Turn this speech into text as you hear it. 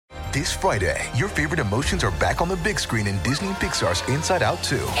This Friday, your favorite emotions are back on the big screen in Disney and Pixar's Inside Out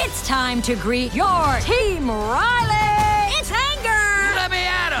 2. It's time to greet your Team Riley. It's anger. Let me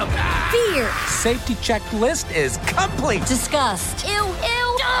at him. Fear. Safety checklist is complete. Disgust. Ew.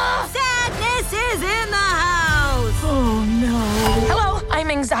 Sadness is in the house. Oh, no. Hello, I'm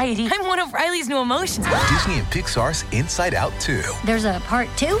anxiety. I'm one of Riley's new emotions. Disney and Pixar's Inside Out 2. There's a part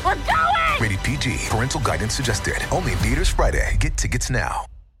 2? We're going! Rated PG. Parental guidance suggested. Only in theaters Friday. Get tickets now.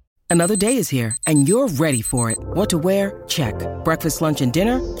 Another day is here, and you're ready for it. What to wear? Check. Breakfast, lunch, and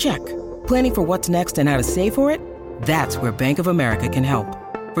dinner? Check. Planning for what's next and how to save for it? That's where Bank of America can help.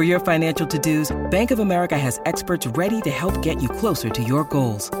 For your financial to-dos, Bank of America has experts ready to help get you closer to your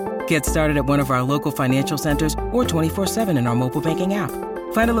goals. Get started at one of our local financial centers or 24/7 in our mobile banking app.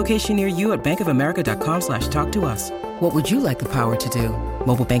 Find a location near you at bankofamerica.com/talktous. What would you like the power to do?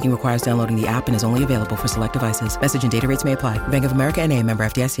 Mobile banking requires downloading the app and is only available for select devices. Message and data rates may apply. Bank of America N.A., member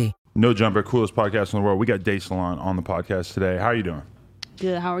FDIC. No Jumper, coolest podcast in the world. We got Day Salon on the podcast today. How are you doing?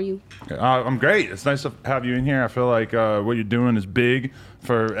 Good. How are you? I'm great. It's nice to have you in here. I feel like what you're doing is big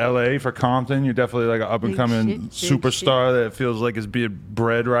for LA, for Compton. You're definitely like an up-and-coming superstar that feels like is being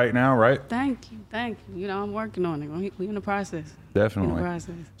bred right now, right? Thank you. You know, I'm working on it. We're in the process. Definitely. In the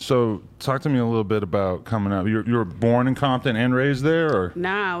process. So talk to me a little bit about coming up. You were born in Compton and raised there, or?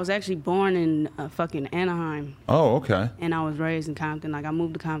 Nah, I was actually born in fucking Anaheim. Oh, okay. And I was raised in Compton. Like, I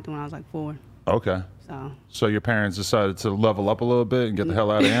moved to Compton when I was like 4. Okay. So your parents decided to level up a little bit and get the hell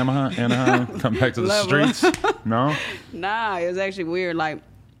out of Anaheim, come back to the streets? No? Nah, it was actually weird. Like,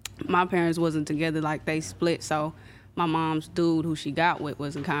 my parents wasn't together. Like, they split. So my mom's dude who she got with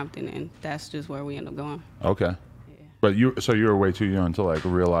was in Compton, and that's just where we ended up going. Okay. Yeah. But you were way too young to like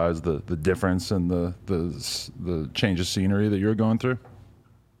realize the difference and the change of scenery that you were going through?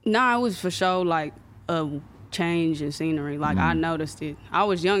 Nah, it was for sure like a change in scenery. Like, I noticed it. I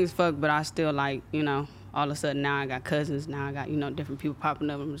was young as fuck, but I still, like, you know, all of a sudden now I got cousins. Now I got, you know, different people popping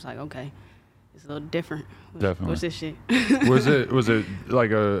up. I'm just like, okay, it's a little different. Definitely. What's this shit? Was it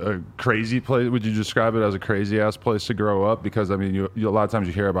like a crazy place? Would you describe it as a crazy ass place to grow up? Because I mean, you a lot of times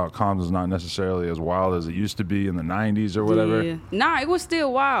you hear about Compton's not necessarily as wild as it used to be in the 90s or whatever. Yeah. Nah, it was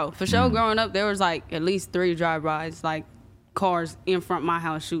still wild. For sure, growing up, there was like at least 3 drive-bys, like cars in front of my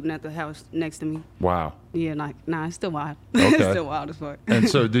house shooting at the house next to me. Wow. Yeah, like, nah, it's still wild. Okay. It's still wild as fuck. And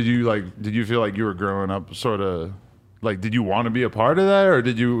so did you feel like you were growing up sort of, like, did you want to be a part of that, or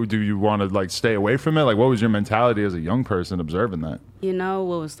do you want to like stay away from it? Like, what was your mentality as a young person observing that? You know,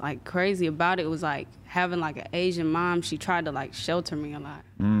 what was like crazy about it was like having like an Asian mom. She tried to like shelter me a lot.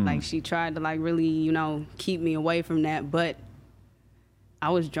 Like, she tried to like really, you know, keep me away from that. But I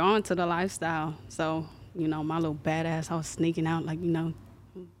was drawn to the lifestyle. So, you know, my little badass, I was sneaking out, like, you know.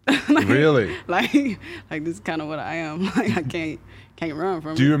 Like, really? Like this is kind of what I am. Like, I can't run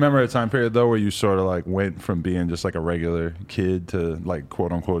from it. Do you remember a time period though where you sort of like went from being just like a regular kid to like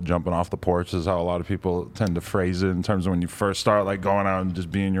quote unquote jumping off the porch? Is how a lot of people tend to phrase it in terms of when you first start like going out and just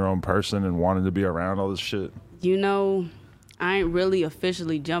being your own person and wanting to be around all this shit. You know, I ain't really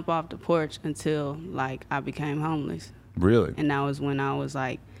officially jump off the porch until like I became homeless. Really? And that was when I was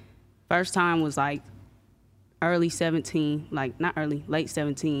like, first time was like early 17, like not early, late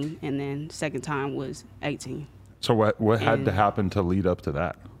 17, and then second time was 18. So what had to happen to lead up to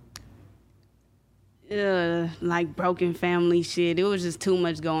that? Like broken family shit. It was just too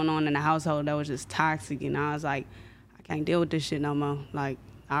much going on in the household that was just toxic, and I was like, I can't deal with this shit no more. Like,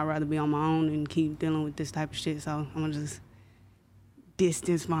 I'd rather be on my own and keep dealing with this type of shit, so I'm gonna just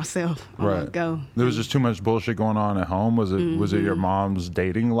distance myself. Right. Go. There was just too much bullshit going on at home. Was it your mom's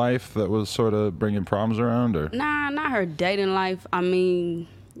dating life that was sort of bringing problems around, or? Nah, not her dating life. I mean,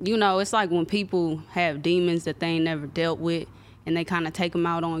 you know, it's like when people have demons that they ain't never dealt with, and they kind of take them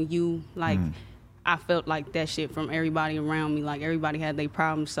out on you. Like, I felt like that shit from everybody around me. Like, everybody had their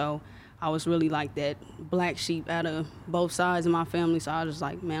problems, so I was really like that black sheep out of both sides of my family. So I was just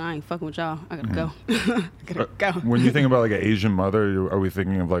like, man, I ain't fucking with y'all. I gotta go. I gotta go. When you think about like an Asian mother, are we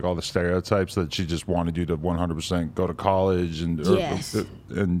thinking of like all the stereotypes that she just wanted you to 100% go to college and? Yes.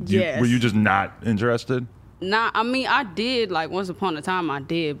 Were you just not interested? Nah, I mean, I did. Like, once upon a time, I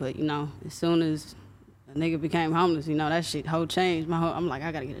did. But, you know, as soon as a nigga became homeless, you know, that shit whole changed. I'm like,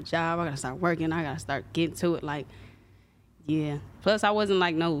 I gotta get a job. I gotta start working. I gotta start getting to it. Like, yeah. Plus, I wasn't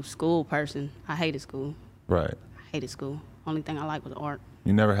like no school person. I hated school. Right. I hated school. Only thing I liked was art.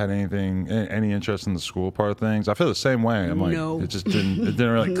 You never had any interest in the school part of things? I feel the same way. I'm like, No. it didn't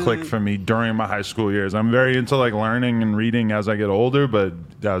really click for me during my high school years. I'm very into like learning and reading as I get older, but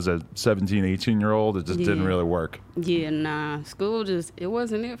as a 17, 18-year-old, it just didn't really work. Yeah, nah. School it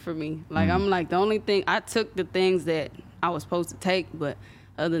wasn't it for me. Like, I'm like, the only thing, I took the things that I was supposed to take, but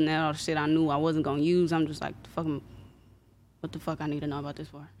other than that, all the shit I knew I wasn't gonna use, I'm just like, what the fuck I need to know about this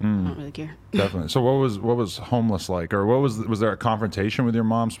for? I don't really care. Definitely. So what was homeless like, or was there a confrontation with your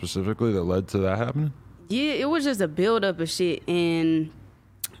mom specifically that led to that happening? Yeah, it was just a build up of shit, and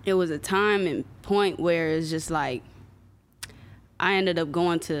it was a time and point where it's just like I ended up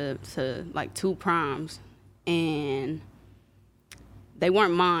going to like 2 proms, and they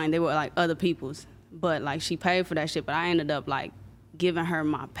weren't mine, they were like other people's, but like she paid for that shit, but I ended up like giving her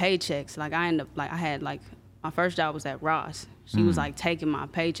my paychecks. Like I ended up like I had like my first job was at Ross. She was like taking my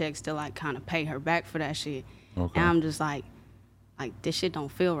paychecks to like kind of pay her back for that shit. Okay. And I'm just like this shit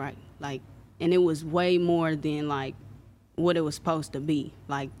don't feel right. Like, and it was way more than like what it was supposed to be.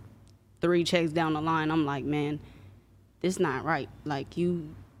 Like 3 checks down the line, I'm like, man, this not right. Like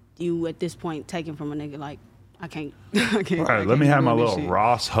you at this point taking from a nigga, like I can't. All right, let me have my little shit.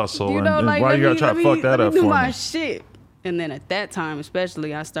 Ross hustle. You know, and like, why you gotta try to fuck that up do for my me? Shit. And then at that time,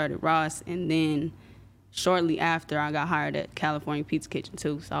 especially, I started Ross, and then shortly after, I got hired at California Pizza Kitchen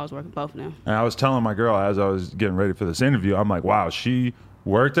too. So I was working both of them. And I was telling my girl as I was getting ready for this interview, I'm like, wow, she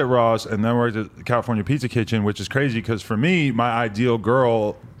worked at Ross and then worked at California Pizza Kitchen, which is crazy because for me, my ideal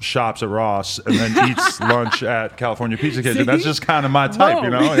girl shops at Ross and then eats lunch at California Pizza Kitchen. That's just kind of my type, Boom. you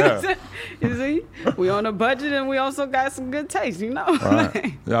know? Yeah. You see, we on a budget and we also got some good taste, you know?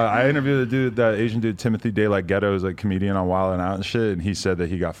 Right. Yeah, I interviewed that Asian dude, Timothy De La Ghetto, is a comedian on Wild 'N Out and shit, and he said that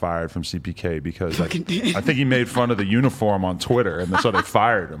he got fired from CPK because I think he made fun of the uniform on Twitter, and so they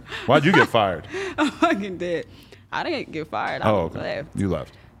fired him. Why'd you get fired? I'm fucking dead. I didn't get fired. I left. You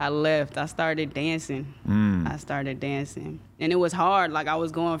left. I left. I started dancing. And it was hard. Like I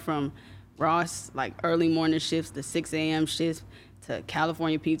was going from Ross, like early morning shifts to 6 a.m. shifts to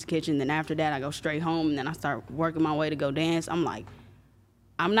California Pizza Kitchen. Then after that, I go straight home. And then I start working my way to go dance. I'm like,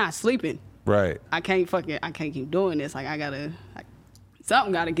 I'm not sleeping. Right. I can't keep doing this. Like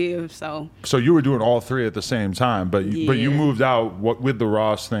something gotta give. So you were doing all 3 at the same time, but you moved out with the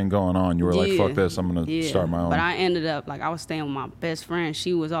Ross thing going on. You were like, fuck this, I'm gonna start my own. But I ended up like I was staying with my best friend.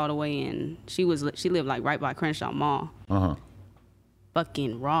 She was all the way in. She lived like right by Crenshaw Mall.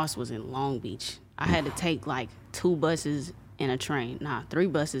 Fucking Ross was in Long Beach. I had to take like 2 buses and a train. 3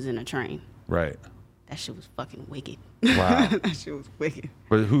 buses and a train. Right. That shit was fucking wicked. Wow. That shit was wicked.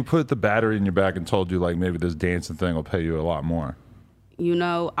 But who put the battery in your back and told you like maybe this dancing thing will pay you a lot more? You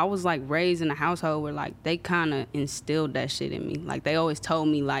know, I was like raised in a household where like they kind of instilled that shit in me. Like they always told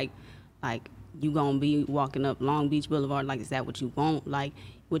me like you gonna be walking up Long Beach Boulevard, like is that what you want? Like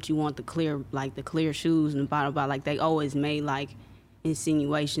what you want, the clear shoes and blah blah. Like they always made like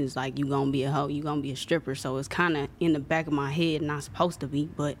insinuations like you gonna be a hoe, you gonna be a stripper. So it's kind of in the back of my head, not supposed to be,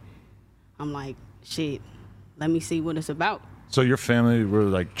 but I'm like, shit, let me see what it's about. So your family were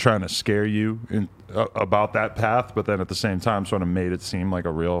like trying to scare you about that path, but then at the same time sort of made it seem like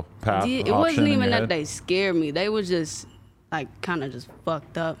a real path. Yeah, it wasn't even that they scared me. They was just like kind of just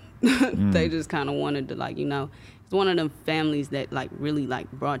fucked up. They just kind of wanted to like, you know, it's one of them families that like really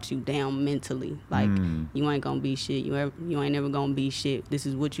like brought you down mentally. Like you ain't gonna be shit. You ain't never gonna be shit. This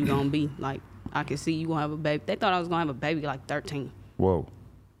is what you gonna be. Like I can see you gonna have a baby. They thought I was gonna have a baby like 13. Whoa.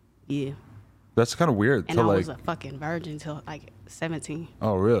 Yeah. That's kind of weird. And I was a fucking virgin till like 17.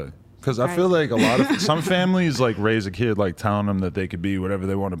 Oh, really? Because I feel like some families like raise a kid like telling them that they could be whatever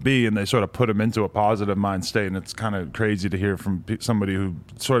they want to be, and they sort of put them into a positive mind state. And it's kind of crazy to hear from somebody who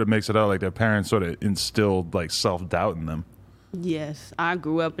sort of makes it out like their parents sort of instilled like self-doubt in them. Yes, I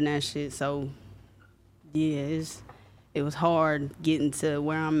grew up in that shit. So yeah, it was hard getting to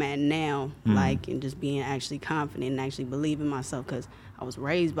where I'm at now, like, and just being actually confident and actually believing myself, because I was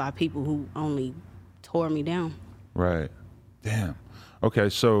raised by people who only tore me down. Right. Damn. Okay,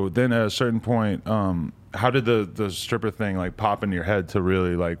 so then at a certain point, how did the stripper thing like pop into your head to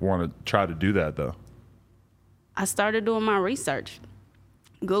really like want to try to do that though? I started doing my research.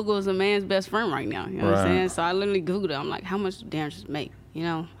 Google is a man's best friend right now. You know what I'm saying? So I literally Googled it. I'm like, how much do dancers make? You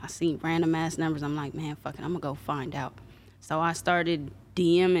know, I see random ass numbers. I'm like, man, fuck it, I'm gonna go find out. So I started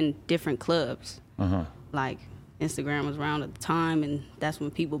DMing different clubs. Like Instagram was around at the time, and that's when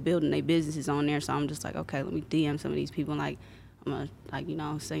people building their businesses on there. So I'm just like, okay, let me DM some of these people. Like, I'm gonna, like, you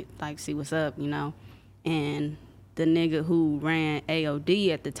know, say, like, see what's up, you know. And the nigga who ran AOD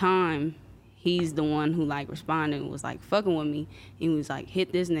at the time, he's the one who like responded and was like fucking with me. He was like,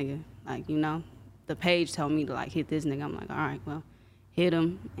 hit this nigga. Like, you know, the page told me to like hit this nigga. I'm like, all right, well, hit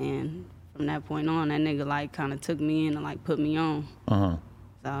him. And from that point on, that nigga like kind of took me in and like put me on.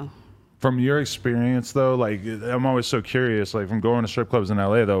 So. From your experience though, like I'm always so curious, like from going to strip clubs in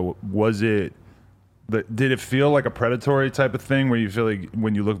LA though, was it did it feel like a predatory type of thing where you feel like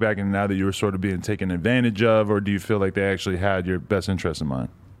when you look back and now that you were sort of being taken advantage of, or do you feel like they actually had your best interest in mind?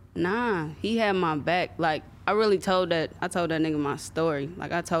 Nah, he had my back. Like, I told that nigga my story.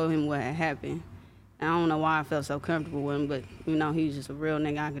 Like, I told him what had happened. And I don't know why I felt so comfortable with him, but, you know, he's just a real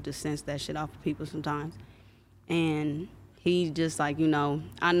nigga. I could just sense that shit off of people sometimes. And he just like, you know,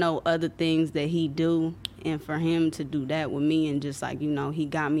 I know other things that he do, and for him to do that with me and just like, you know, he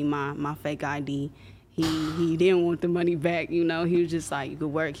got me my fake ID. He didn't want the money back, you know. He was just like, you could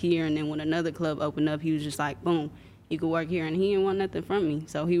work here, and then when another club opened up, he was just like, boom, you could work here, and he didn't want nothing from me.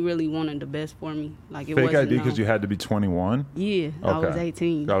 So he really wanted the best for me. Like, it fake wasn't ID because you had to be 21? Yeah, okay. I was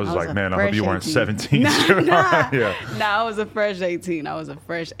 18. I was like, man, I hope you weren't 17. Nah, Yeah. I was a fresh 18.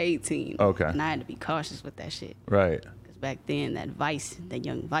 Okay. And I had to be cautious with that shit. Right. Because back then, that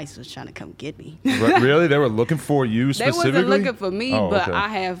young Vice was trying to come get me. Really? They were looking for you specifically? They wasn't looking for me, but okay. I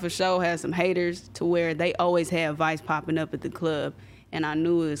had for sure had some haters to where they always had Vice popping up at the club. And I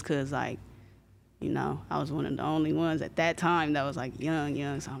knew it was because, like, you know, I was one of the only ones at that time that was like young.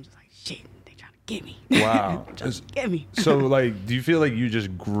 So I'm just like, shit, they trying to get me. Wow. They trying to get me. So, like, do you feel like you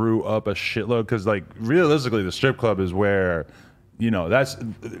just grew up a shitload? Because, like, realistically, the strip club is where, you know, that's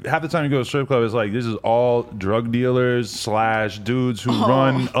half the time you go to a strip club, it's like, this is all drug dealers / dudes who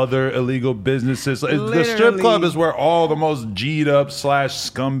run other illegal businesses. The strip club is where all the most G'd up /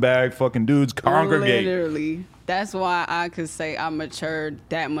 scumbag fucking dudes congregate. Literally. That's why I could say I matured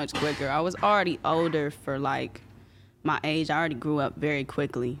that much quicker. I was already older for, like, my age. I already grew up very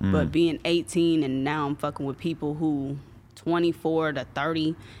quickly. But being 18 and now I'm fucking with people who 24 to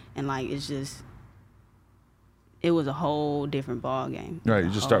 30, and, like, it's just, it was a whole different ball game. Right, you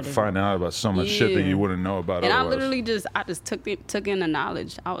just start finding out about so much shit that you wouldn't know about and otherwise. I literally just took in the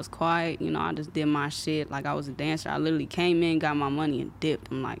knowledge. I was quiet, you know, I just did my shit. Like, I was a dancer. I literally came in, got my money, and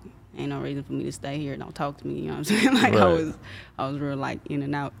dipped. I'm like, ain't no reason for me to stay here. Don't talk to me. You know what I'm saying? Like, right. I was real, like, in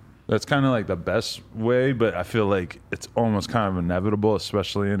and out. That's kind of like the best way, but I feel like it's almost kind of inevitable,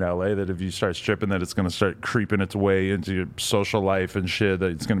 especially in LA, that if you start stripping, that it's going to start creeping its way into your social life and shit,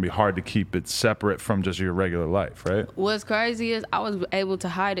 that it's going to be hard to keep it separate from just your regular life, right? What's crazy is I was able to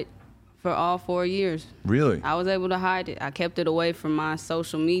hide it for all 4 years. Really? I was able to hide it. I kept it away from my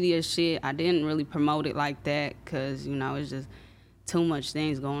social media shit. I didn't really promote it like that because, you know, it's just too much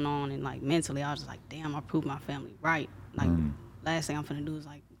things going on, and, like, mentally I was just like, damn, I proved my family right. Like, last thing I'm finna do is,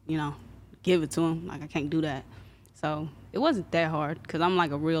 like, you know, give it to them. Like, I can't do that. So it wasn't that hard because I'm,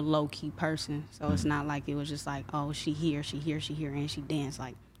 like, a real low-key person. So it's not like it was just like, oh, she here, and she danced.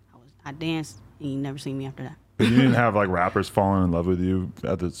 Like, I danced, and you never seen me after that. But you didn't have, like, rappers falling in love with you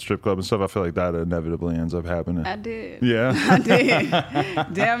at the strip club and stuff? I feel like that inevitably ends up happening. I did. Yeah? I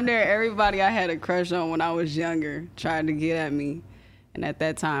did. Damn near everybody I had a crush on when I was younger tried to get at me. And at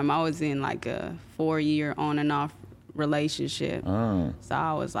that time, I was in, like, a 4-year on and off relationship. So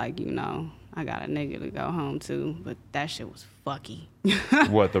I was like, you know, I got a nigga to go home to, but that shit was fucky.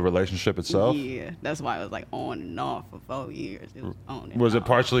 What, the relationship itself? Yeah, that's why it was like on and off for 4 years. It was on and Was off. it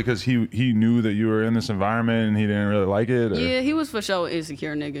partially because he knew that you were in this environment and he didn't really like it? Or? Yeah, he was for sure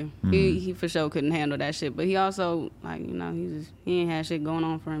insecure nigga. He for sure couldn't handle that shit, but he also, like, you know, he ain't had shit going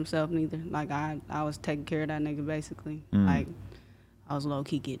on for himself neither. Like, I was taking care of that nigga basically. Like, I was low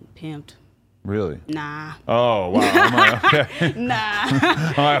key getting pimped. Really? Nah. Oh, wow. I'm like, okay. Nah.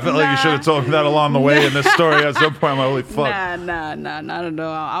 I felt like you should have told me that along the way in this story at some point. I'm like, holy fuck. Nah, not at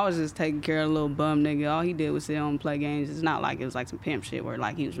all. I was just taking care of a little bum nigga. All he did was sit home and play games. It's not like it was like some pimp shit where,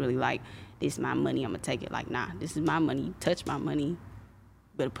 like, he was really like, this is my money, I'm gonna take it. Like, nah, this is my money. You touch my money, you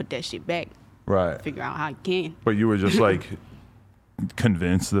better put that shit back. Right. Figure out how you can. But you were just, like,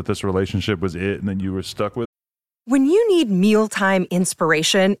 convinced that this relationship was it and then you were stuck with it? When you need mealtime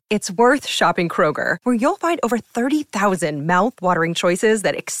inspiration, it's worth shopping Kroger, where you'll find over 30,000 mouth-watering choices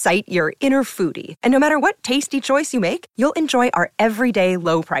that excite your inner foodie. And no matter what tasty choice you make, you'll enjoy our everyday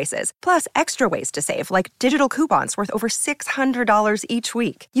low prices, plus extra ways to save, like digital coupons worth over $600 each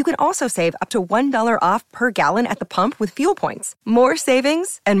week. You can also save up to $1 off per gallon at the pump with fuel points. More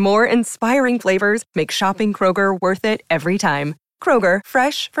savings and more inspiring flavors make shopping Kroger worth it every time. Kroger,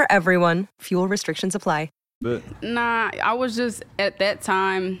 fresh for everyone. Fuel restrictions apply. Nah, I was just, at that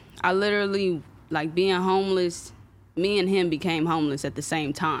time, I literally, like, being homeless, me and him became homeless at the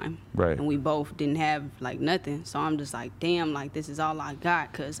same time. Right. And we both didn't have, like, nothing. So I'm just like, damn, like, this is all I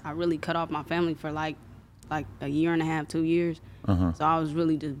got, because I really cut off my family for, like a year and a half, 2 years. So I was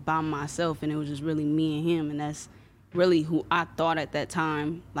really just by myself, and it was just really me and him, and that's really who I thought at that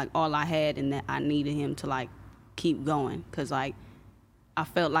time, like, all I had, and that I needed him to, like, keep going. Because, like, I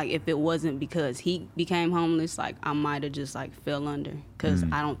felt like if it wasn't because he became homeless, like I might have just like fell under, because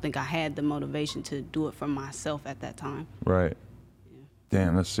I don't think I had the motivation to do it for myself at that time. Right.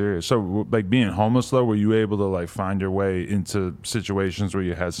 Damn, that's serious. So, like, being homeless, though, were you able to, like, find your way into situations where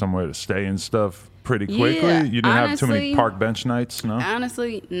you had somewhere to stay and stuff pretty quickly? Yeah, You didn't have too many park bench nights, no?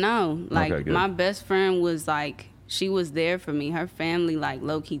 Honestly, no. Like, Okay, good. my best friend was, like, she was there for me. Her family, like,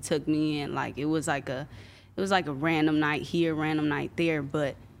 low-key took me in. Like, it was like a random night here, random night there,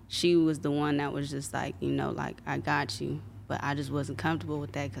 but she was the one that was just like, you know, like, I got you. But I just wasn't comfortable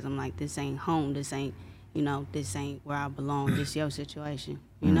with that because I'm like, this ain't home. This ain't, you know, this ain't where I belong. This your situation,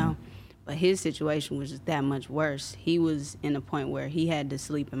 you know? But his situation was just that much worse. He was in a point where he had to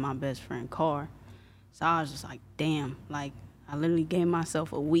sleep in my best friend's car. So I was just like, damn. Like, I literally gave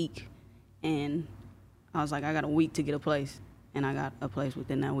myself a week, and I was like, I got a week to get a place. And I got a place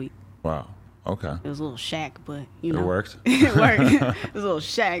within that week. Wow. Okay. It was a little shack, but, you know. It worked? It worked. It was a little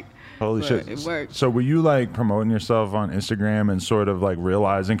shack. Holy but shit. It worked. So were you, like, promoting yourself on Instagram and sort of, like,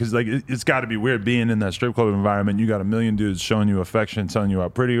 realizing, because, like, it's got to be weird being in that strip club environment. You got a million dudes showing you affection, telling you how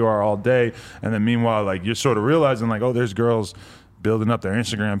pretty you are all day. And then meanwhile, like, you're sort of realizing, like, oh, there's girls building up their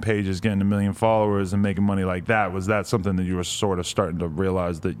Instagram pages, getting 1 million followers and making money like that. Was that something that you were sort of starting to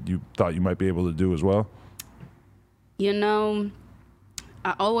realize that you thought you might be able to do as well? You know,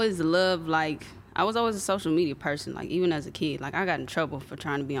 I always loved, like, I was always a social media person, like, even as a kid. Like, I got in trouble for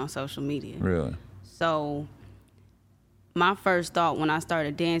trying to be on social media. Really? So my first thought when I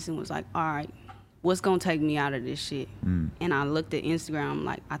started dancing was like, all right, what's going to take me out of this shit? And I looked at Instagram,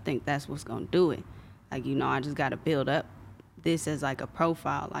 like, I think that's what's going to do it. Like, you know, I just got to build up this as, like, a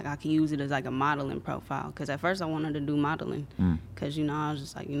profile. Like, I can use it as, like, a modeling profile. Because at first I wanted to do modeling. Because, you know, I was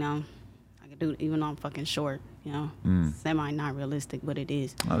just like, you know, I could do it even though I'm fucking short. You know, semi not realistic, but it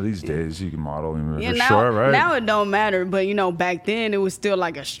is. Oh, these days you can model even if Yeah, you're short, right? Now it don't matter, but you know, back then it was still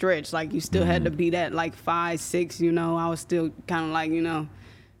like a stretch. Like you still had to be that like 5'6", you know. I was still kind of like, you know,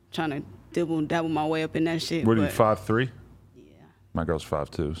 trying to dabble my way up in that shit. What are you, but 5'3"? My girl's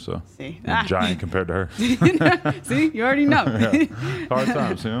 5'2", so See? I'm giant compared to her. See, you already know. Yeah. Hard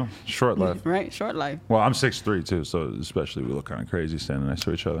times, you know. Short life. Right, short life. Well, I'm 6'3" too, so especially we look kind of crazy standing next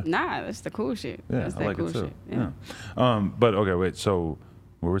to each other. Nah, that's the cool shit. Yeah, That's I that like cool it too. shit. Yeah. But okay, wait. So,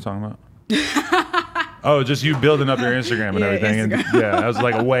 what were we talking about? Oh, just you building up your Instagram and Yeah, everything, and yeah, that was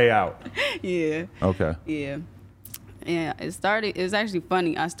like a way out. Yeah. Okay. Yeah. Yeah, it was actually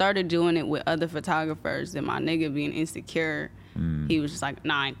funny. I started doing it with other photographers, and my nigga being insecure, he was just like,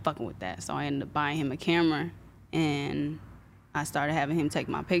 nah, I ain't fucking with that. So I ended up buying him a camera, and I started having him take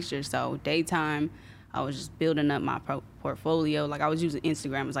my pictures. So daytime, I was just building up my portfolio. Like I was using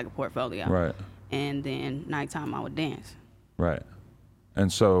Instagram as like a portfolio. Right. And then nighttime, I would dance. Right.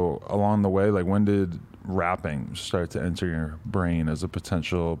 And so along the way, like when did rapping start to enter your brain as a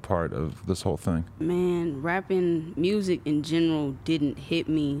potential part of this whole thing? Man, rapping, music in general didn't hit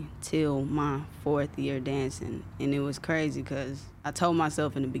me till my 4th year dancing. And it was crazy because I told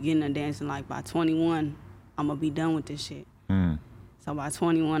myself in the beginning of dancing, like by 21, I'm going to be done with this shit. So by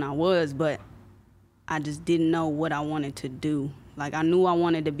 21 I was, but I just didn't know what I wanted to do. Like I knew I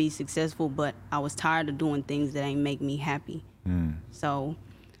wanted to be successful, but I was tired of doing things that ain't make me happy. So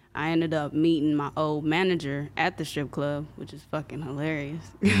I ended up meeting my old manager at the strip club, which is fucking hilarious.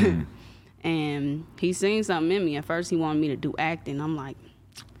 And he seen something in me. At first he wanted me to do acting. I'm like,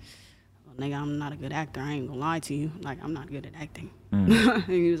 well, nigga, I'm not a good actor. I ain't gonna lie to you. Like, I'm not good at acting. And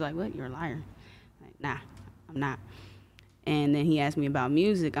he was like, what? You're a liar. Like, nah, I'm not. And then he asked me about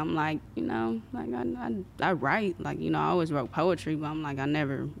music. I'm like, you know, like I write. Like, you know, I always wrote poetry, but I'm like, I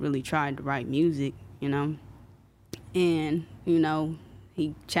never really tried to write music, you know. And, you know,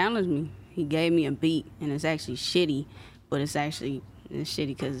 he challenged me. He gave me a beat, and it's actually shitty, but it's shitty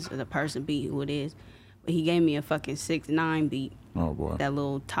because it's a person beat who it is. But he gave me a fucking 6ix9ine beat. Oh, boy. That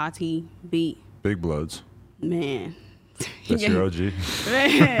little Tati beat. Big Bloods. Man. That's your OG.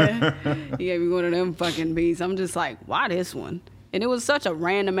 Man. He gave me one of them fucking beats. I'm just like, why this one? And it was such a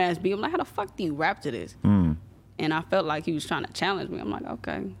random ass beat. I'm like, how the fuck do you rap to this? And I felt like he was trying to challenge me. I'm like,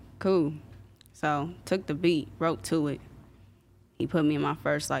 okay, cool. So took the beat, wrote to it. He put me in my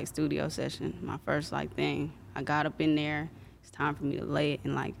first like studio session, my first like thing. I got up in there. It's time for me to lay it.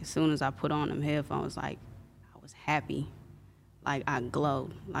 And like as soon as I put on them headphones, like I was happy. Like I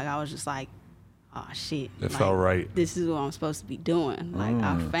glowed. Like I was just like, oh shit. It like, felt right. This is what I'm supposed to be doing. Like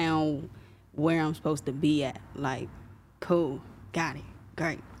I found where I'm supposed to be at. Like, cool, got it,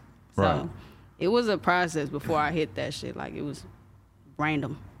 great. So Right. it was a process before I hit that shit. Like it was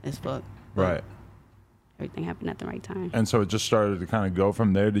random as fuck. But Right. everything happened at the right time. And so it just started to kind of go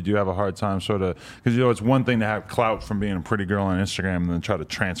from there. Did you have a hard time sort of, because it's one thing to have clout from being a pretty girl on Instagram and then try to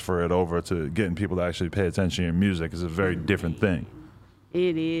transfer it over to getting people to actually pay attention to your music is a very different thing.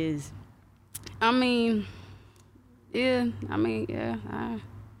 It is. I mean, yeah.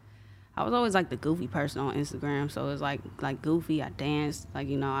 I was always like the goofy person on Instagram, so it was like goofy. I danced, like,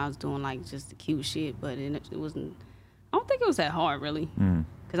 you know, I was doing like just the cute shit, but it wasn't. I don't think it was that hard really,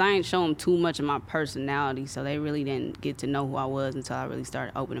 because I ain't show them too much of my personality, so they really didn't get to know who I was until I really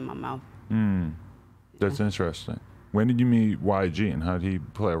started opening my mouth. That's interesting. When did you meet YG, and how did he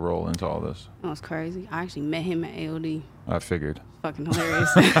play a role into all this? That was crazy. I actually met him at AOD. I figured. Fucking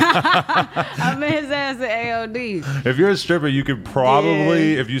hilarious. I met his ass at AOD. If you're a stripper, you could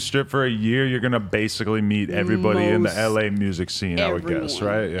probably, if you strip for a year, you're going to basically meet everybody in the LA music scene, I would guess,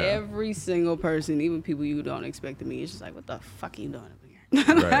 right? Yeah. Every single person, even people you don't expect to meet. It's just like, what the fuck are you doing over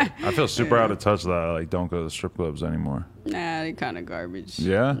here? Right. I feel super out of touch that I don't go to the strip clubs anymore. Nah, they kind of garbage.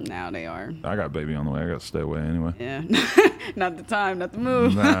 Yeah? Now they are. I got baby on the way. I got to stay away anyway. Yeah. Not the time, not the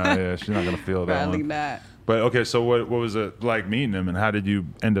move. Nah, yeah, she's not going to feel that Probably one. not. But okay, so what was it like meeting him, and how did you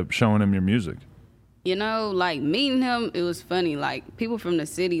end up showing him your music? You know, like meeting him, it was funny. Like people from the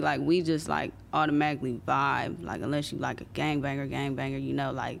city, like we just like automatically vibe. Like unless you like a gangbanger, you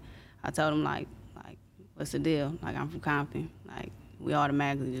know. Like I told him like what's the deal? Like I'm from Compton. Like we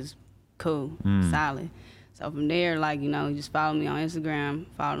automatically just cool, solid. So from there, like, you know, he just followed me on Instagram,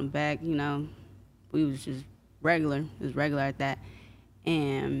 followed him back. You know, we was just regular. It was regular at that,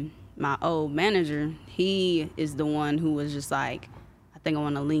 and my old manager, he is the one who was just like, I think I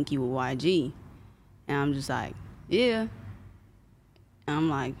want to link you with YG. And I'm just like, yeah. And I'm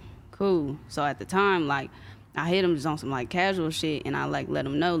like, cool. So at the time, like, I hit him just on some, like, casual shit, and I, like, let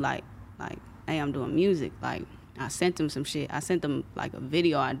him know, like, hey, I'm doing music. Like, I sent him some shit. I sent him, like, a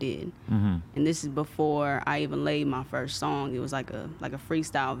video I did. And this is before I even laid my first song. It was, like a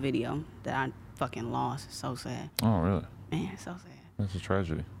freestyle video that I fucking lost. So sad. Oh, really? Man, so sad. That's a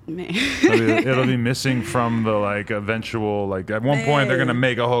tragedy. Man. It'll be missing from the like eventual, like at one point they're gonna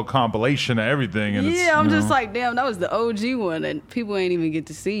make a whole compilation of everything. And yeah, I'm just like, damn, that was the OG one that people ain't even get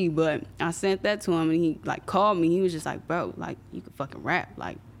to see. But I sent that to him, and he like called me. He was just like, bro, like you can fucking rap.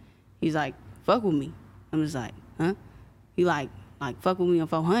 Like he's like, fuck with me. I'm just like, huh? He like fuck with me on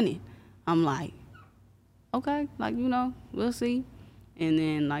 400. I'm like, okay, like, you know, we'll see. And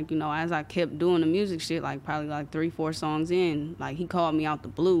then, like, you know, as I kept doing the music shit, like, probably, like, 3-4 songs in, like, he called me out the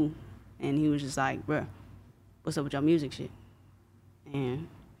blue, and he was just like, bruh, what's up with your music shit? And,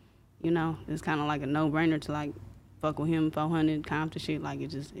 you know, it's kind of like a no-brainer to, like, fuck with him, 400, Compton shit. Like,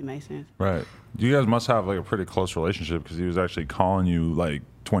 it made sense. Right. You guys must have, like, a pretty close relationship, because he was actually calling you, like,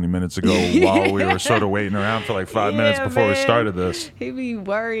 20 minutes ago while we were sort of waiting around for, like, 5 minutes before we started this. He be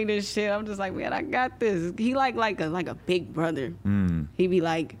worried and shit. I'm just like, man, I got this. He like a big brother. He be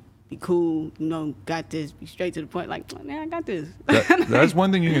like, be cool, you know, got this, be straight to the point. Like, man, I got this. That's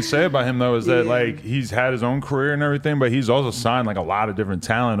one thing you can say about him, though, is that, like, he's had his own career and everything, but he's also signed, like, a lot of different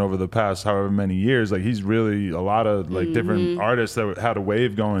talent over the past however many years. Like, he's really a lot of, like, different artists that had a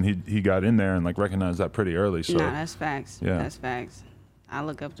wave going. He got in there and, like, recognized that pretty early. So, nah, that's facts. Yeah. That's facts. I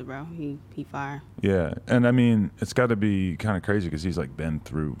look up to bro. He fire. Yeah, and I mean, it's got to be kind of crazy because he's like been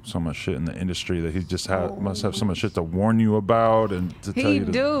through so much shit in the industry that he just must have so much shit to warn you about and to tell you.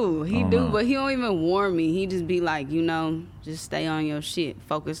 He do, but he don't even warn me. He just be like, you know, just stay on your shit.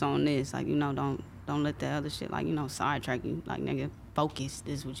 Focus on this. Like, you know, don't let the other shit, like, you know, sidetrack you. Like, nigga, focus.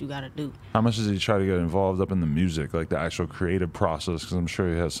 This is what you gotta do. How much does he try to get involved up in the music, like the actual creative process? Because I'm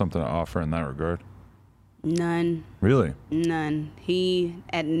sure he has something to offer in that regard. None. Really? None.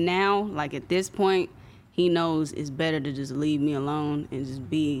 At this point, he knows it's better to just leave me alone and just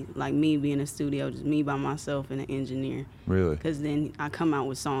be like me, be in the studio, just me by myself and an engineer. Really? Because then I come out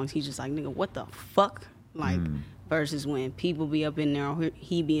with songs, he's just like, nigga, what the fuck? Like, versus when people be up in there or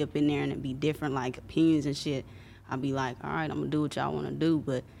he be up in there and it be different, like, opinions and shit, I'd be like, all right, I'm going to do what y'all want to do,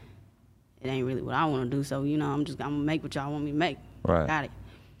 but it ain't really what I want to do. So, you know, I'm going to make what y'all want me to make. Right. Got it.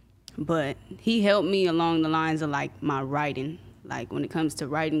 But he helped me along the lines of, like, my writing, like, when it comes to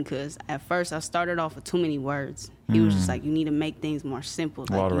writing, because at first I started off with too many words. He was just like, you need to make things more simple.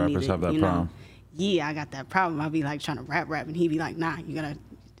 A lot of rappers have that problem. Yeah, I got that problem. I'd be, like, trying to rap, and he'd be like, nah, you got to...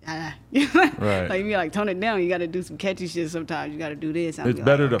 Right. Like, you like, tone it down. You got to do some catchy shit sometimes. You got to do this. It's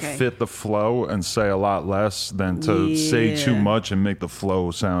better to fit the flow and say a lot less than to say too much and make the flow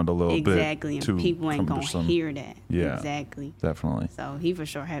sound a little bit exactly, and people ain't going to hear that. Yeah, exactly. Definitely. So he for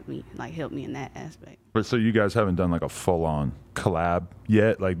sure helped me in that aspect. But so you guys haven't done like a full-on collab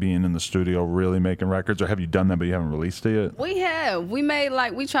yet, like being in the studio really making records, or have you done that but you haven't released it yet? We have. We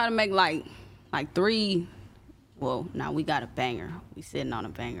try to make like like 3. Well, now we got a banger. We sitting on a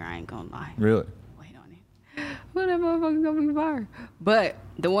banger. I ain't gonna lie. Really? Wait on it. Well, that motherfucker's gonna be fire. But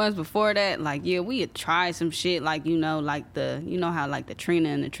the ones before that, like, yeah, we had tried some shit, like, you know, like how like the Trina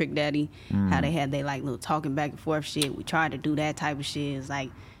and the Trick Daddy, how they had they like little talking back and forth shit. We tried to do that type of shit. It's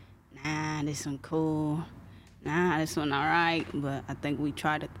like, nah, this one cool. Nah, this one all right. But I think we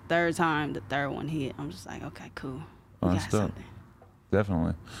tried it the 3rd time. The 3rd one hit. I'm just like, okay, cool. We got something.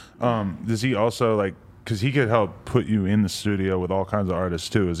 Definitely. Does he also like? Because he could help put you in the studio with all kinds of artists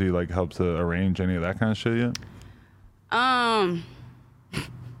too. Has he like helped to arrange any of that kind of shit yet?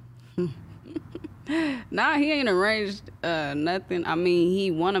 Nah, he ain't arranged nothing. I mean, he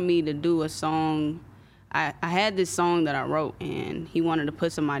wanted me to do a song. I had this song that I wrote, and he wanted to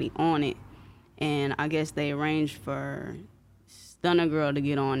put somebody on it. And I guess they arranged for Stunna Girl to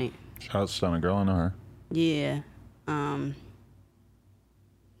get on it. Shout out to Stunna Girl, I know her. Yeah.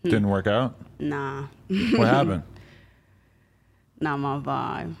 Didn't work out? Nah. What happened? Not my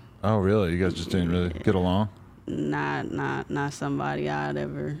vibe. Oh, really? You guys just didn't really get along? Not somebody I'd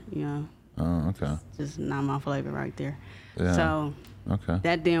ever, you know. Oh, okay. Just not my flavor right there. Yeah. So okay.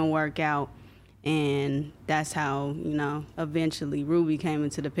 That didn't work out. And that's how, you know, eventually Ruby came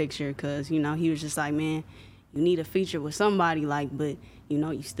into the picture because, you know, he was just like, man, you need a feature with somebody like, but, you know,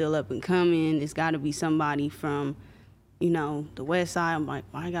 you still up and coming. It's got to be somebody from, you know, the West Side. I'm like,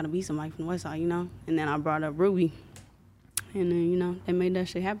 why got to be somebody from the West Side, you know? And then I brought up Ruby. And then, you know, they made that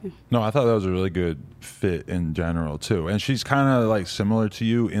shit happen. No, I thought that was a really good fit in general, too. And she's kind of, like, similar to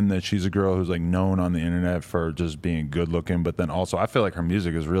you in that she's a girl who's, like, known on the internet for just being good-looking. But then also, I feel like her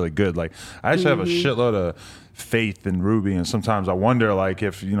music is really good. Like, I actually have a shitload of faith in Ruby. And sometimes I wonder, like,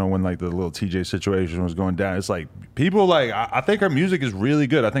 if, you know, when, like, the little TJ situation was going down, it's like, people, like, I think her music is really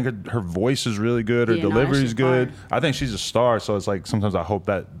good. I think her voice is really good. Her delivery is good. Fire. I think she's a star. So it's, like, sometimes I hope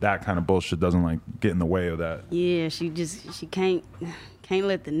that kind of bullshit doesn't, like, get in the way of that. Yeah, she can't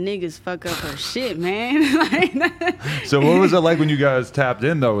let the niggas fuck up her shit, man. Like, so what was it like when you guys tapped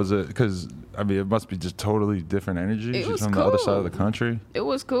in, though? Was it because, I mean, it must be just totally different energies. It was from cool. The other side of the country. It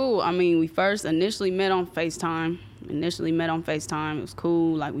was cool. I mean, we first initially met on FaceTime. It was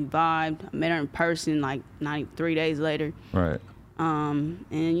cool. Like, we vibed. I met her in person, like, 3 days later. Right. And,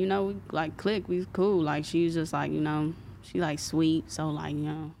 you know, we, like, clicked. We was cool. Like, she was just, like, you know, she, like, sweet. So, like, you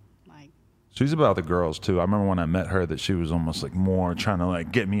know. She's about the girls, too. I remember when I met her that she was almost, like, more trying to,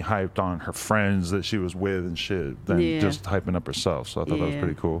 like, get me hyped on her friends that she was with and shit than just hyping up herself. So I thought that was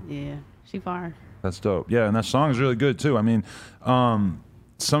pretty cool. Yeah, she fire. That's dope. Yeah, and that song is really good, too. I mean,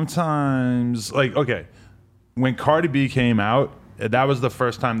 sometimes, like, okay, when Cardi B came out, that was the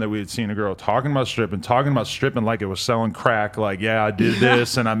first time that we had seen a girl talking about stripping like it was selling crack. Like, yeah, I did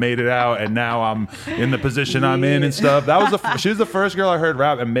this and I made it out and now I'm in the position I'm in and stuff. That was she was the first girl I heard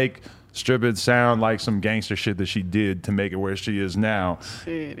rap and make stripping sound like some gangster shit that she did to make it where she is now.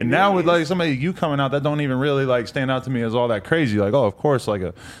 And now with like somebody you coming out that don't even really like stand out to me as all that crazy. Like, oh, of course, like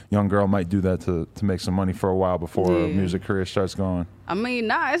a young girl might do that to make some money for a while before a music career starts going. I mean,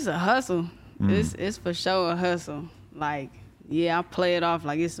 nah, it's a hustle. It's for sure a hustle. Like, yeah, I play it off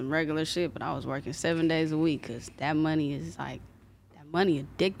like it's some regular shit, but I was working 7 days a week because that money is like, that money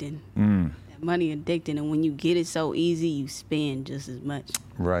addicting. Money addicting, and when you get it so easy, you spend just as much.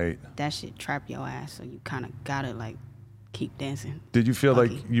 Right. That shit trap your ass, so you kind of gotta like keep dancing. Did you feel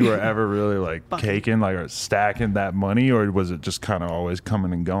like you were ever really like caking, like or stacking that money, or was it just kind of always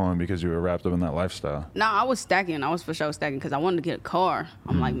coming and going because you were wrapped up in that lifestyle? No, I was stacking. I was for sure stacking because I wanted to get a car.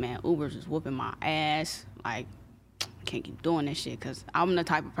 I'm like, man, Uber's just whooping my ass. Like, I can't keep doing that shit because I'm the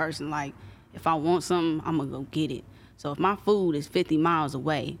type of person like, if I want something, I'm gonna go get it. So if my food is 50 miles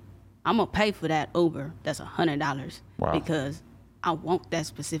away, I'm going to pay for that Uber that's $100 because I want that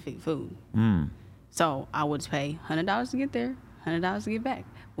specific food. So I would pay $100 to get there, $100 to get back.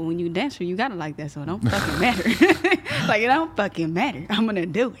 But when you dancer, you got to like that, so it don't fucking matter. Like, it don't fucking matter. I'm going to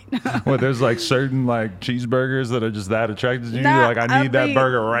do it. Well, there's like certain like cheeseburgers that are just that attracted to you. Like, I need that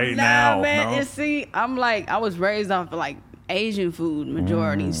burger right now. Man, no? And see, I'm like, I was raised off of like Asian food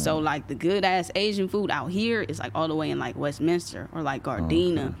majority. So like the good ass Asian food out here is like all the way in like Westminster or like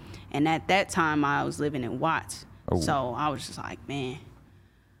Gardena. Okay. And at that time, I was living in Watts. So I was just like, man,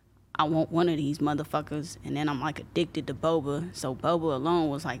 I want one of these motherfuckers. And then I'm like addicted to boba. So boba alone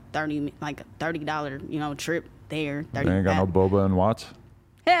was like a $30, you know, trip there. They ain't got no boba in Watts?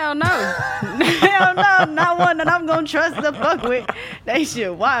 Hell no. Hell no. Not one that I'm going to trust to fuck with. They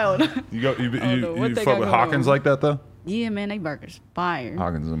shit wild. You fuck with Hawkins like that, though? Yeah, man, they burgers fire.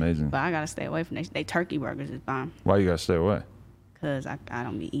 Hawkins is amazing. But I got to stay away from they turkey burgers is fine. Why you got to stay away? Cause I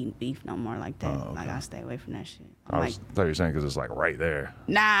don't be eating beef no more like that. Okay. Like I stay away from that shit. I thought you were saying because it's like right there.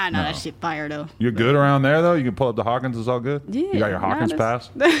 Nah, that shit fire though. You're good around there though. You can pull up to Hawkins. It's all good. Yeah. You got your Hawkins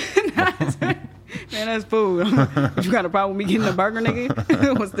pass. Man, that's food. You got a problem with me getting a burger,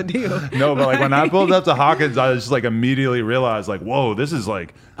 nigga? What's the deal? No, but like when I pulled up to Hawkins, I just like immediately realized like, whoa, this is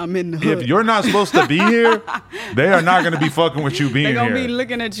like. I'm in the hood. If you're not supposed to be here, they are not going to be fucking with you being here. They're gonna be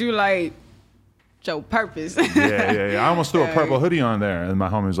looking at you like your purpose. Yeah. I almost threw a purple hoodie on there, and my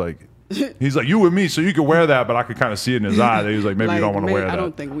homie's like, he's like, you with me, so you can wear that, but I could kind of see it in his eye. He was like, maybe you don't want to wear that. I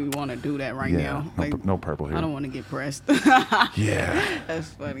don't think we want to do that right now. Like, no purple here. I don't want to get pressed. Yeah, that's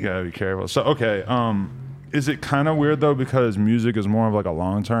funny. You gotta be careful. So okay, is it kind of weird though because music is more of like a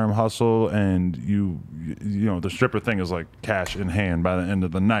long-term hustle, and you know the stripper thing is like cash in hand by the end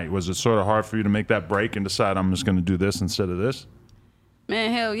of the night. Was it sort of hard for you to make that break and decide I'm just going to do this instead of this?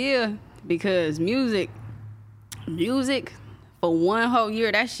 Man, hell yeah, because music for one whole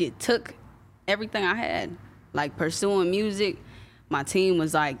year, that shit took everything I had. Like pursuing music, my team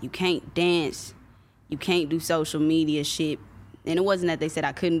was like, you can't dance, you can't do social media shit. And it wasn't that they said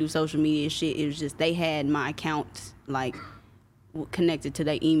I couldn't do social media shit. It was just they had my accounts like connected to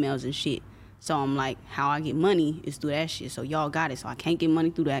their emails and shit. So I'm like, how I get money is through that shit. So y'all got it. So I can't get money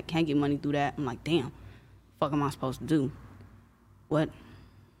through that. Can't get money through that. I'm like, damn, fuck am I supposed to do? What?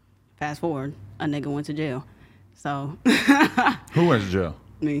 Fast forward, a nigga went to jail. So. Who went to jail?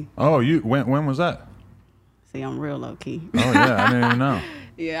 Me. Oh, you when was that? See, I'm real low key. Oh yeah, I didn't even know.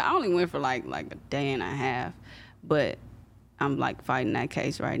 Yeah, I only went for like a day and a half, but I'm like fighting that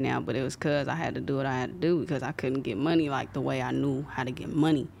case right now. But it was cause I had to do what I had to do because I couldn't get money like the way I knew how to get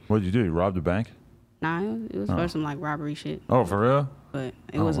money. What'd you do? You robbed a bank? Nah, it was for some like robbery shit. Oh, for real? But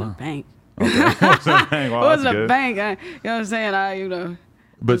it wasn't a bank. Okay. It wasn't a bank. Wow, it wasn't a bank. You know what I'm saying?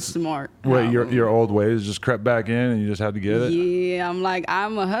 But smart. Wait, your old ways just crept back in, and you just had to get it. Yeah,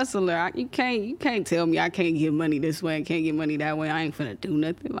 I'm a hustler. You can't tell me I can't get money this way and can't get money that way. I ain't finna do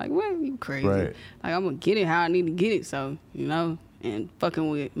nothing. Like, what? You crazy? Right. Like, I'm gonna get it how I need to get it. So and fucking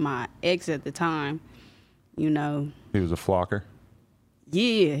with my ex at the time, He was a flocker.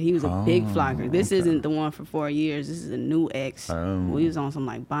 Yeah, he was a big flocker. This isn't the one for 4 years. This is a new ex. We was on some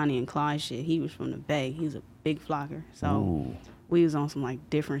like Bonnie and Clyde shit. He was from the Bay. He was a big flocker. So. Ooh. We was on some like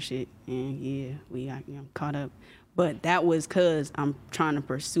different shit, and yeah, we got caught up. But that was cause I'm trying to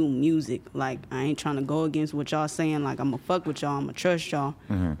pursue music. Like I ain't trying to go against what y'all saying. Like I'ma fuck with y'all, I'ma trust y'all,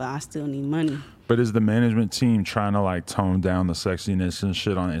 but I still need money. But is the management team trying to like tone down the sexiness and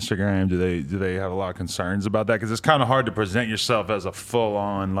shit on Instagram? Do they have a lot of concerns about that? Because it's kind of hard to present yourself as a full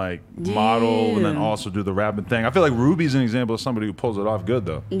on like model and then also do the rapping thing. I feel like Ruby's an example of somebody who pulls it off good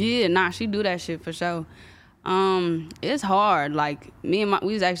though. Yeah, nah, she do that shit for sure. It's hard. Like we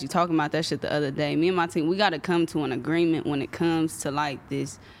was actually talking about that shit the other day. Me and my team, we got to come to an agreement when it comes to like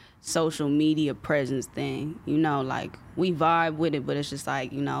this social media presence thing. Like we vibe with it, but it's just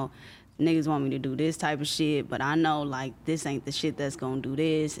like, niggas want me to do this type of shit, but I know like this ain't the shit that's gonna do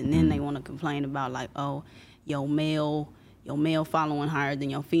this. And then they want to complain about like, oh, your male following higher than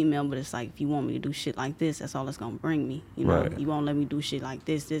your female, but it's like, if you want me to do shit like this, that's all it's gonna bring me. Right. You won't let me do shit like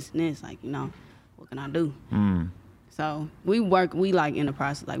this, and this. Like, what can I do? So we like in the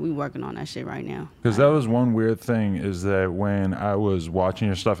process, like we working on that shit right now. Because that was one weird thing is that when I was watching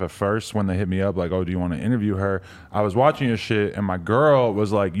your stuff at first, when they hit me up like, oh, do you want to interview her? I was watching your shit and my girl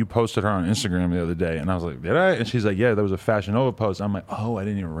was like, you posted her on Instagram the other day. And I was like, did I? And she's like, yeah, there was a Fashion Nova post. I'm like, oh, I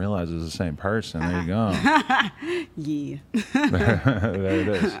didn't even realize it was the same person. There you go. Yeah. There it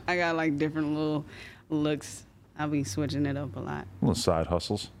is. I got like different little looks. I'll be switching it up a lot. Little side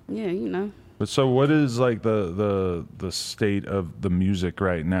hustles. Yeah, But so what is like the state of the music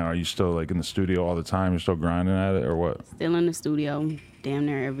right now? Are you still like in the studio all the time? You're still grinding at it or what? Still in the studio, damn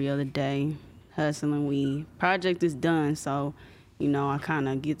near every other day, hustling. Project is done, so, I kind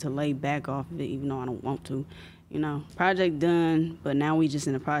of get to lay back off of it even though I don't want to. Project done, but now we just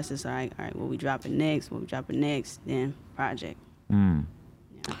in the process. All right, what we dropping next, then project. Yeah.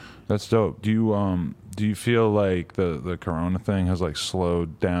 That's dope. Do you feel like the Corona thing has like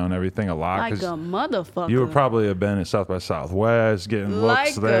slowed down everything a lot? Like a motherfucker. You would probably have been at South by Southwest getting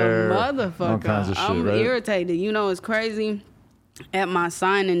looks there. Like a motherfucker. All kinds of shit, I'm right? irritated. It's crazy. At my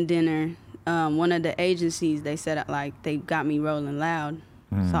signing dinner, one of the agencies, they said like they got me Rolling Loud.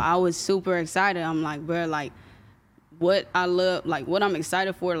 So I was super excited. I'm like, bro, like what I love, like what I'm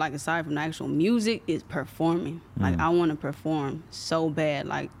excited for, like aside from the actual music, is performing. Like I want to perform so bad,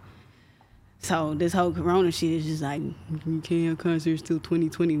 like. So this whole Corona shit is just like, you can't have concerts till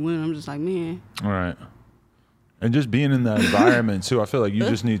 2021. I'm just like, man. All right. And just being in that environment too, I feel like you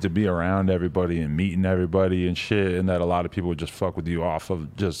just need to be around everybody and meeting everybody and shit, and that a lot of people would just fuck with you off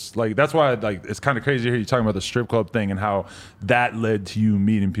of just like, that's why like it's kind of crazy to hear you talking about the strip club thing and how that led to you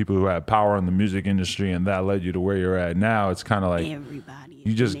meeting people who had power in the music industry, and that led you to where you're at now. It's kind of like everybody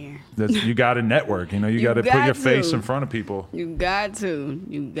you just you got to network, you know, you got to put your face in front of people. You got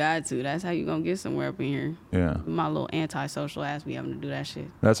to. That's how you gonna get somewhere up in here. Yeah. My little antisocial ass be having to do that shit.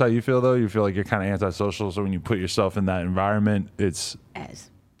 That's how you feel though? You feel like you're kind of antisocial, so when you put yourself in that environment, it's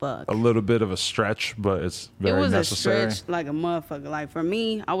as fuck. A little bit of a stretch, but it's very necessary. It was a stretch like a motherfucker. Like for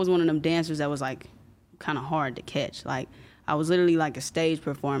me, I was one of them dancers that was like kind of hard to catch. Like I was literally like a stage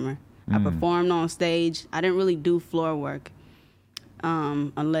performer. I performed on stage. I didn't really do floor work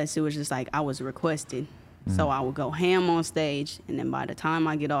unless it was just like I was requested. So I would go ham on stage, and then by the time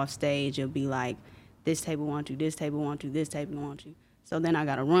I get off stage, it'll be like, this table want you, this table want you, this table want you. So then I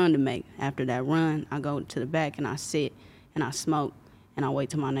got a run to make. After that run, I go to the back and I sit and I smoke and I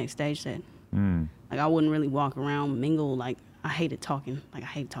wait till my next stage set. Like I wouldn't really walk around, mingle. Like I hated talking. Like I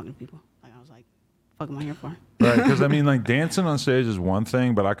hated talking to people. Like I was like, fuck am I here for? Right, because I mean, like dancing on stage is one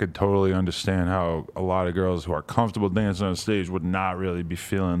thing, but I could totally understand how a lot of girls who are comfortable dancing on stage would not really be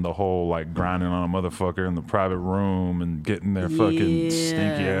feeling the whole like grinding on a motherfucker in the private room and getting their fucking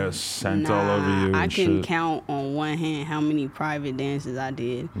stinky ass scent all over you. I and can shit. count on one hand how many private dances I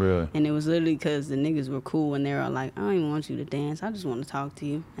did. Really? And it was literally because the niggas were cool and they were like, I don't even want you to dance. I just want to talk to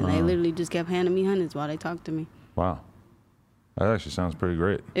you. And they literally just kept handing me hundreds while they talked to me. Wow. That actually sounds pretty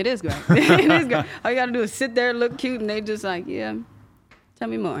great. It is great. It is great. All you got to do is sit there, look cute, and they just like, yeah, tell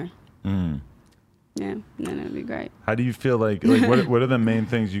me more. Yeah, and then it'd be great. How do you feel like what are the main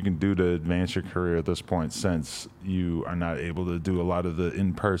things you can do to advance your career at this point, since you are not able to do a lot of the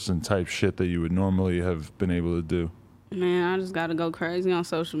in-person type shit that you would normally have been able to do? Man, I just got to go crazy on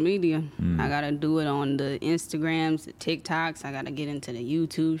social media. I got to do it on the Instagrams, the TikToks. I got to get into the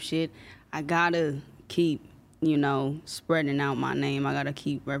YouTube shit. I got to keep, you know, spreading out my name. I got to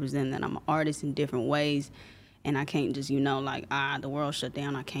keep representing that I'm an artist in different ways. And I can't just, you know, like, the world shut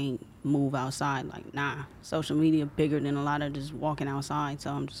down. I can't move outside. Like, nah. Social media bigger than a lot of just walking outside.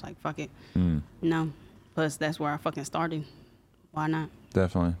 So I'm just like, fuck it. No. Plus, that's where I fucking started. Why not?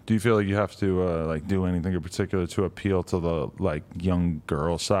 Definitely. Do you feel like you have to like do anything in particular to appeal to the like young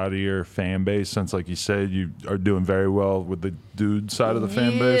girl side of your fan base? Since like you said, you are doing very well with the dude side of the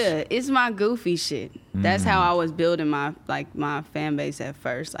fan base. Yeah, it's my goofy shit. That's how I was building my fan base at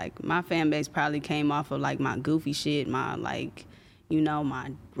first. Like my fan base probably came off of like my goofy shit, my like, you know,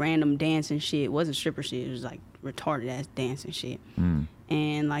 my random dancing shit. It wasn't stripper shit. It was like retarded ass dancing shit.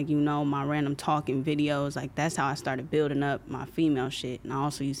 And like, you know, my random talking videos, like that's how I started building up my female shit. And I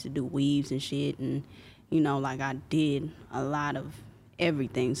also used to do weaves and shit, and you know, like I did a lot of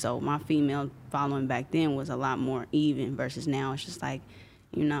everything. So my female following back then was a lot more even versus now it's just like,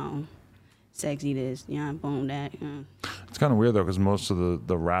 you know, sexy this, yeah, boom that. Yeah. It's kind of weird though, because most of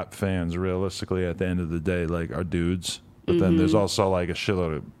the rap fans realistically at the end of the day like are dudes. But then there's also like a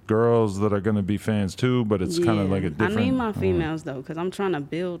shitload of girls that are going to be fans too, but it's kind of like a different... I need my females though, because I'm trying to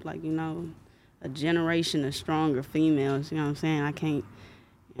build like, you know, a generation of stronger females. You know what I'm saying? I can't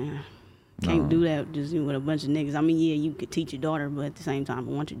do that just with a bunch of niggas. I mean, yeah, you could teach your daughter, but at the same time,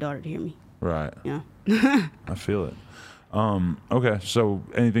 I want your daughter to hear me. Right. Yeah. I feel it. Okay, so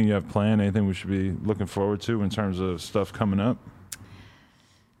anything you have planned, anything we should be looking forward to in terms of stuff coming up?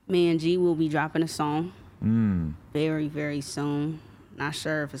 Me and G will be dropping a song. Very, very soon. Not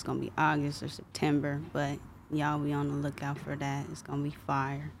sure if it's gonna be August or September, but y'all be on the lookout for that. It's gonna be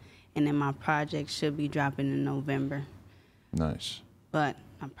fire. And then my project should be dropping in November. Nice. But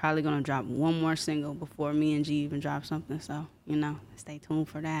I'm probably gonna drop one more single before me and G even drop something. So, you know, stay tuned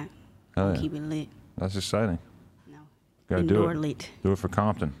for that. Hell yeah. Keep it lit. That's exciting. No. Gotta Indoor do it. lit. Do it for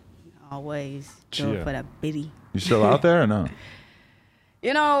Compton. Always. Do it for the biddy. You still out there or no?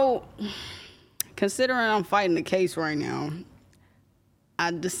 You know, considering I'm fighting the case right now, I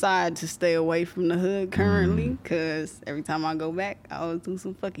decide to stay away from the hood currently because every time I go back, I always do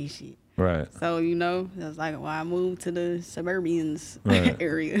some fucky shit. Right. So, you know, that's like why I moved to the suburbians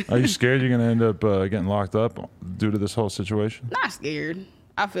area. Are you scared you're going to end up getting locked up due to this whole situation? Not scared.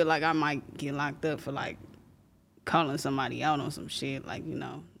 I feel like I might get locked up for, like, calling somebody out on some shit. Like, you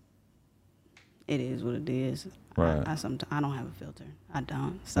know, it is what it is. Right. I don't have a filter. I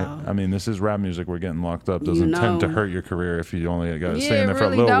don't. So I mean, this is rap music. We're getting locked up. Doesn't tend to hurt your career if you only got to stay in there for a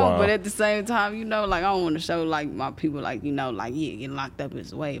little while. But at the same time, you know, like I don't want to show like my people like, you know, like yeah, getting locked up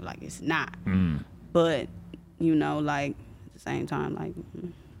is a wave. Like it's not. But you know, like at the same time, like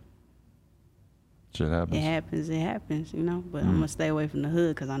shit happens. It happens. You know. But I'm gonna stay away from the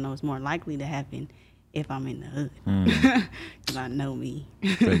hood because I know it's more likely to happen if I'm in the hood. Because I know me.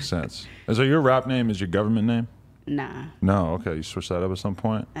 Makes sense. So your rap name is your government name? Nah. No, okay. You switched that up at some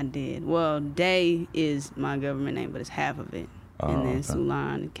point? I did. Well, Day is my government name, but it's half of it. And then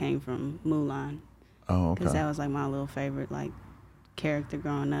Sulan, it came from Mulan. Oh, okay. Because that was like my little favorite like character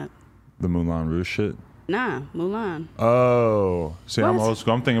growing up. The Moulin Rouge shit? Nah, Mulan. Oh. See, I'm What? old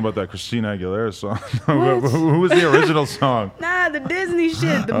school. I'm thinking about that Christina Aguilera song. Who was the original song? Nah, the Disney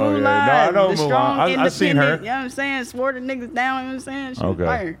shit, the Oh, Mulan. yeah. No, I know the Mulan. strong, I've seen her. independent, you know what I'm saying? Swore the niggas down, you know what I'm saying? She was Okay.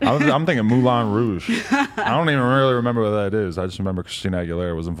 fire. I'm thinking Moulin Rouge. I don't even really remember what that is. I just remember Christina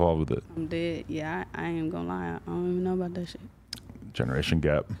Aguilera was involved with it. I'm dead. Yeah, I ain't gonna lie. I don't even know about that shit. Generation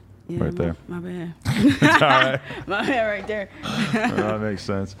gap. Yeah, right there. My bad. All right. My bad right there. That makes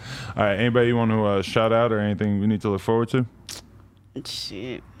sense. All right. Anybody you want to shout out or anything we need to look forward to?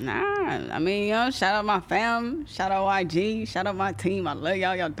 Shit. Nah. I mean, you know, shout out my fam. Shout out YG. Shout out my team. I love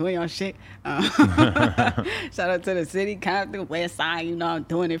y'all. Y'all doing y'all shit. Shout out to the city, Compton, West Side. You know, I'm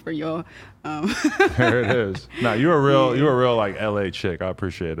doing it for y'all. There it is. Now you're a real like LA chick. I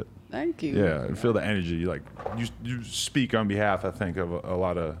appreciate it. Thank you. Yeah, I feel the energy. Like you speak on behalf, I think, of a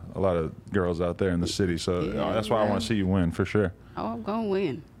lot of girls out there in the city. So that's why I want to see you win for sure. Oh, I'm gonna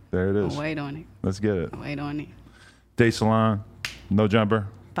win. There it is. I'll wait on it. Let's get it. Wait on it. Day Salon, No Jumper.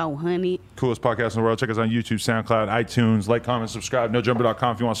 400. Coolest podcast in the world. Check us on YouTube, SoundCloud, iTunes. Like, comment, subscribe.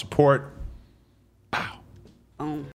 NoJumper.com if you want support.